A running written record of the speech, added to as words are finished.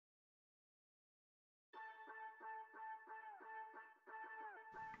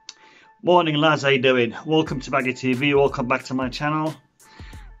Morning lads, how you doing? Welcome to Baggy TV, welcome back to my channel.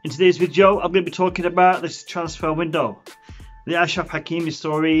 In today's video I'm going to be talking about this transfer window, the Achraf Hakimi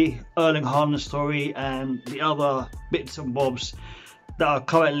story, Erling Haaland story and the other bits and bobs that are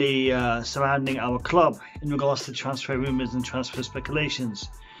currently surrounding our club in regards to transfer rumours and transfer speculations.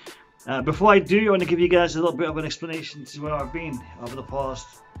 Before I do, I want to give you guys a little bit of an explanation to where I've been over the past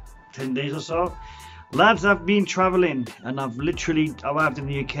 10 days or so. Lads, I've been travelling and I've literally arrived in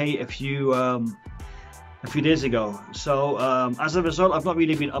the UK a few days ago. So as a result, I've not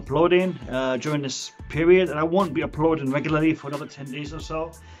really been uploading during this period, and I won't be uploading regularly for another 10 days or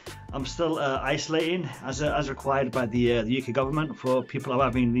so. I'm still isolating as required by the UK government for people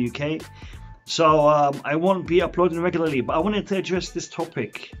arriving in the UK. So I won't be uploading regularly, but I wanted to address this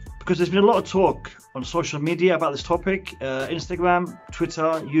topic because there's been a lot of talk on social media about this topic, Instagram, Twitter,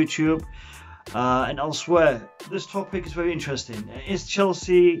 YouTube, and elsewhere. This topic is very interesting. Is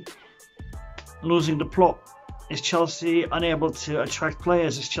Chelsea losing the plot? Is Chelsea unable to attract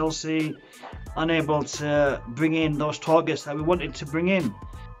players? Is Chelsea unable to bring in those targets that we wanted to bring in?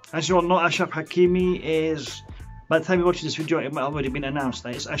 As you all know, Achraf Hakimi is, by the time you watch this video, it might have already been announced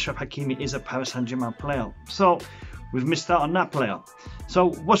that Achraf Hakimi is a Paris Saint-Germain player. So we've missed out on that player. So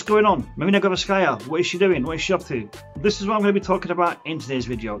what's going on? Marina Granovskaiya, what is she doing? What is she up to? This is what I'm going to be talking about in today's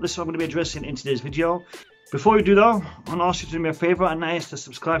video. This is what I'm going to be addressing in today's video. Before we do though, I want to ask you to do me a favour, and that is to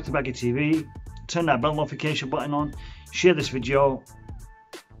subscribe to Baggy TV, turn that bell notification button on, share this video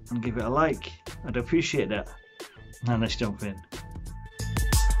and give it a like. I'd appreciate that. Now let's jump in.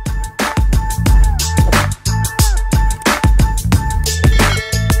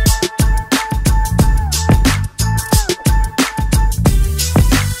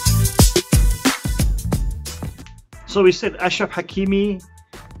 So we said Achraf Hakimi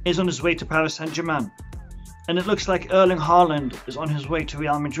is on his way to Paris Saint-Germain, and it looks like Erling Haaland is on his way to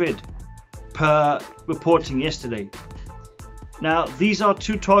Real Madrid, per reporting yesterday. Now these are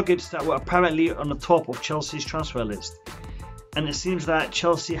two targets that were apparently on the top of Chelsea's transfer list, and it seems that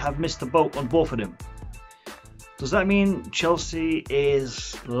Chelsea have missed the boat on both of them. Does that mean Chelsea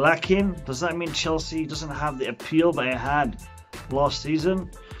is lacking? Does that mean Chelsea doesn't have the appeal that it had last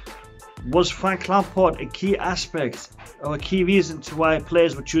season? Was Frank Lampard a key aspect or a key reason to why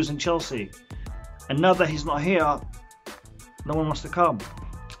players were choosing Chelsea? And now that he's not here, no one wants to come.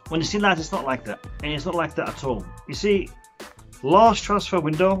 When you see that, it's not like that. And it's not like that at all. You see, last transfer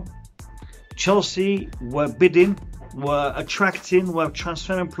window, Chelsea were bidding, were attracting, were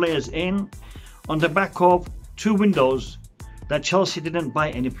transferring players in on the back of two windows that Chelsea didn't buy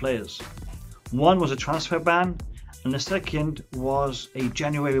any players. One was a transfer ban, and the second was a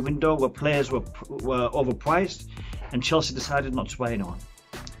January window where players were overpriced and Chelsea decided not to buy anyone.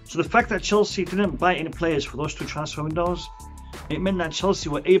 So the fact that Chelsea didn't buy any players for those two transfer windows, it meant that Chelsea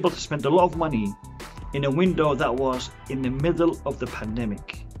were able to spend a lot of money in a window that was in the middle of the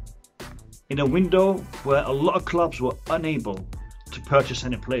pandemic. In a window where a lot of clubs were unable to purchase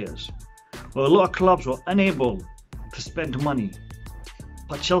any players, where a lot of clubs were unable to spend money.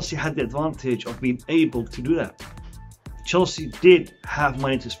 But Chelsea had the advantage of being able to do that. Chelsea did have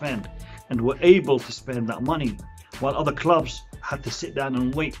money to spend and were able to spend that money, while other clubs had to sit down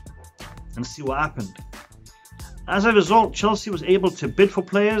and wait and see what happened. As a result, Chelsea was able to bid for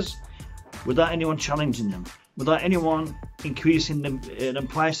players without anyone challenging them, without anyone increasing them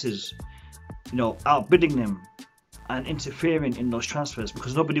prices, outbidding them and interfering in those transfers,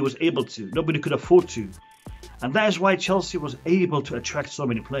 because nobody was able to, nobody could afford to. And that is why Chelsea was able to attract so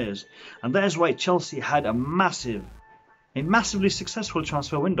many players, and that is why Chelsea had a massively successful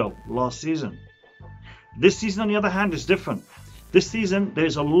transfer window last season. This season, on the other hand, is different. This season,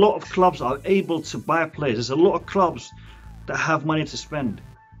 there's a lot of clubs that are able to buy players. There's a lot of clubs that have money to spend,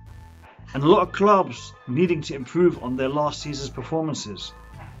 and a lot of clubs needing to improve on their last season's performances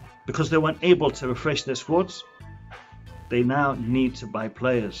because they weren't able to refresh their squads. They now need to buy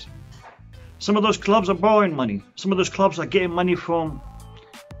players. Some of those clubs are borrowing money. Some of those clubs are getting money from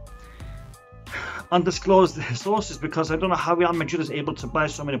undisclosed sources, because I don't know how Real Madrid is able to buy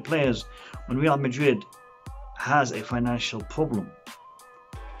so many players when Real Madrid has a financial problem.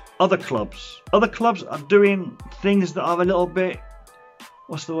 Other clubs are doing things that are a little bit,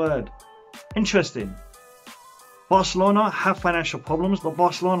 interesting. Barcelona have financial problems, but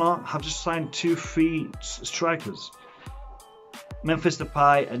Barcelona have just signed two free strikers, Memphis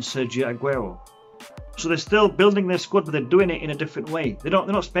Depay and Sergio Aguero. So they're still building their squad, but they're doing it in a different way. They're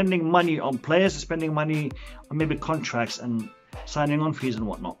not spending money on players, they're spending money on maybe contracts and signing on fees and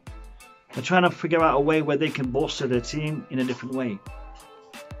whatnot. They're trying to figure out a way where they can bolster their team in a different way.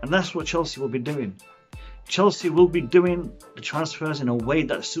 And that's what Chelsea will be doing. Chelsea will be doing the transfers in a way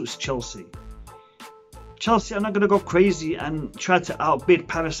that suits Chelsea. Chelsea are not going to go crazy and try to outbid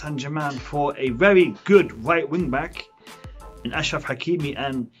Paris Saint-Germain for a very good right wing back in Achraf Hakimi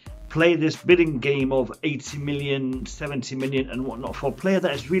and play this bidding game of 80 million, 70 million and whatnot for a player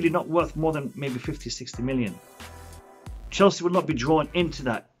that is really not worth more than maybe 50, 60 million. Chelsea will not be drawn into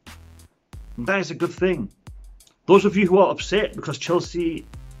that. And that is a good thing. Those of you who are upset because Chelsea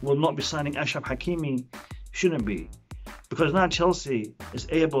will not be signing Achraf Hakimi shouldn't be. Because now Chelsea is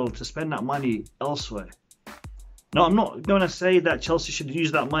able to spend that money elsewhere. Now, I'm not going to say that Chelsea should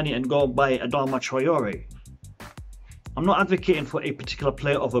use that money and go and buy Adama Traore. I'm not advocating for a particular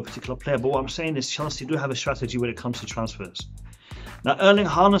player over a particular player, but what I'm saying is Chelsea do have a strategy when it comes to transfers. Now, Erling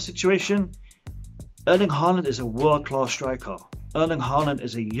Haaland's situation, Erling Haaland is a world-class striker. Erling Haaland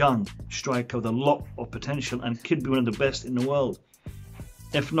is a young striker with a lot of potential and could be one of the best in the world,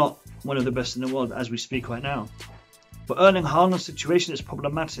 if not one of the best in the world as we speak right now. But Erling Haaland's situation is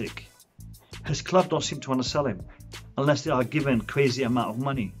problematic. His club don't seem to want to sell him unless they are given crazy amount of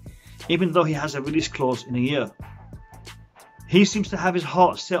money, even though he has a release clause in a year. He seems to have his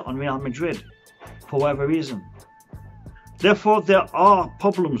heart set on Real Madrid for whatever reason. Therefore, there are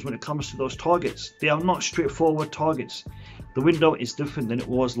problems when it comes to those targets. They are not straightforward targets. The window is different than it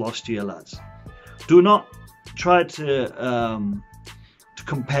was last year, lads. Do not try to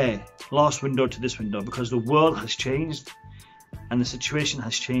compare last window to this window, because the world has changed and the situation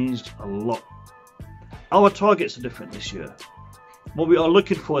has changed a lot. Our targets are different this year. What we are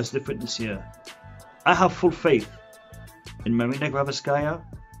looking for is different this year. I have full faith in Marina Granovskaya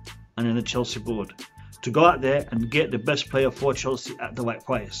and in the Chelsea board to go out there and get the best player for Chelsea at the right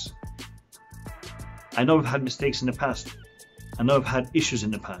price. I know we've had mistakes in the past. I know we've had issues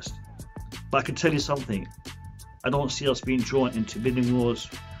in the past. But I can tell you something. I don't see us being drawn into bidding wars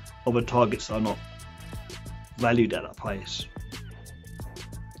over targets that are not valued at that price.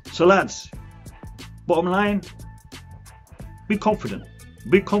 So lads, bottom line, be confident.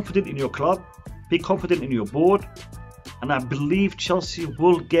 Be confident in your club. Be confident in your board. And I believe Chelsea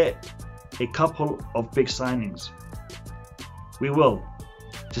will get a couple of big signings. We will.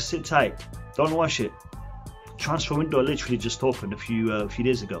 Just sit tight. Don't rush it. Transfer window literally just opened a few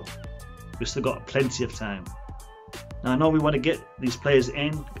days ago. We've still got plenty of time. Now I know we want to get these players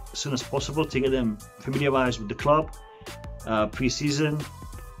in as soon as possible to get them familiarised with the club pre-season.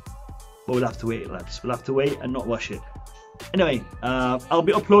 But we'll have to wait, lads. We'll have to wait and not rush it. Anyway, I'll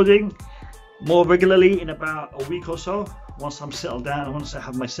be uploading more regularly in about a week or so, once I'm settled down and once I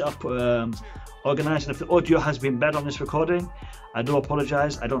have my setup organised. And if the audio has been bad on this recording, I do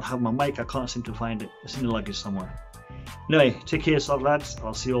apologise. I don't have my mic. I can't seem to find it. It's in the luggage somewhere. Anyway, take care of yourself, lads.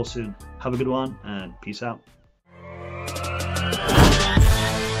 I'll see you all soon. Have a good one and peace out.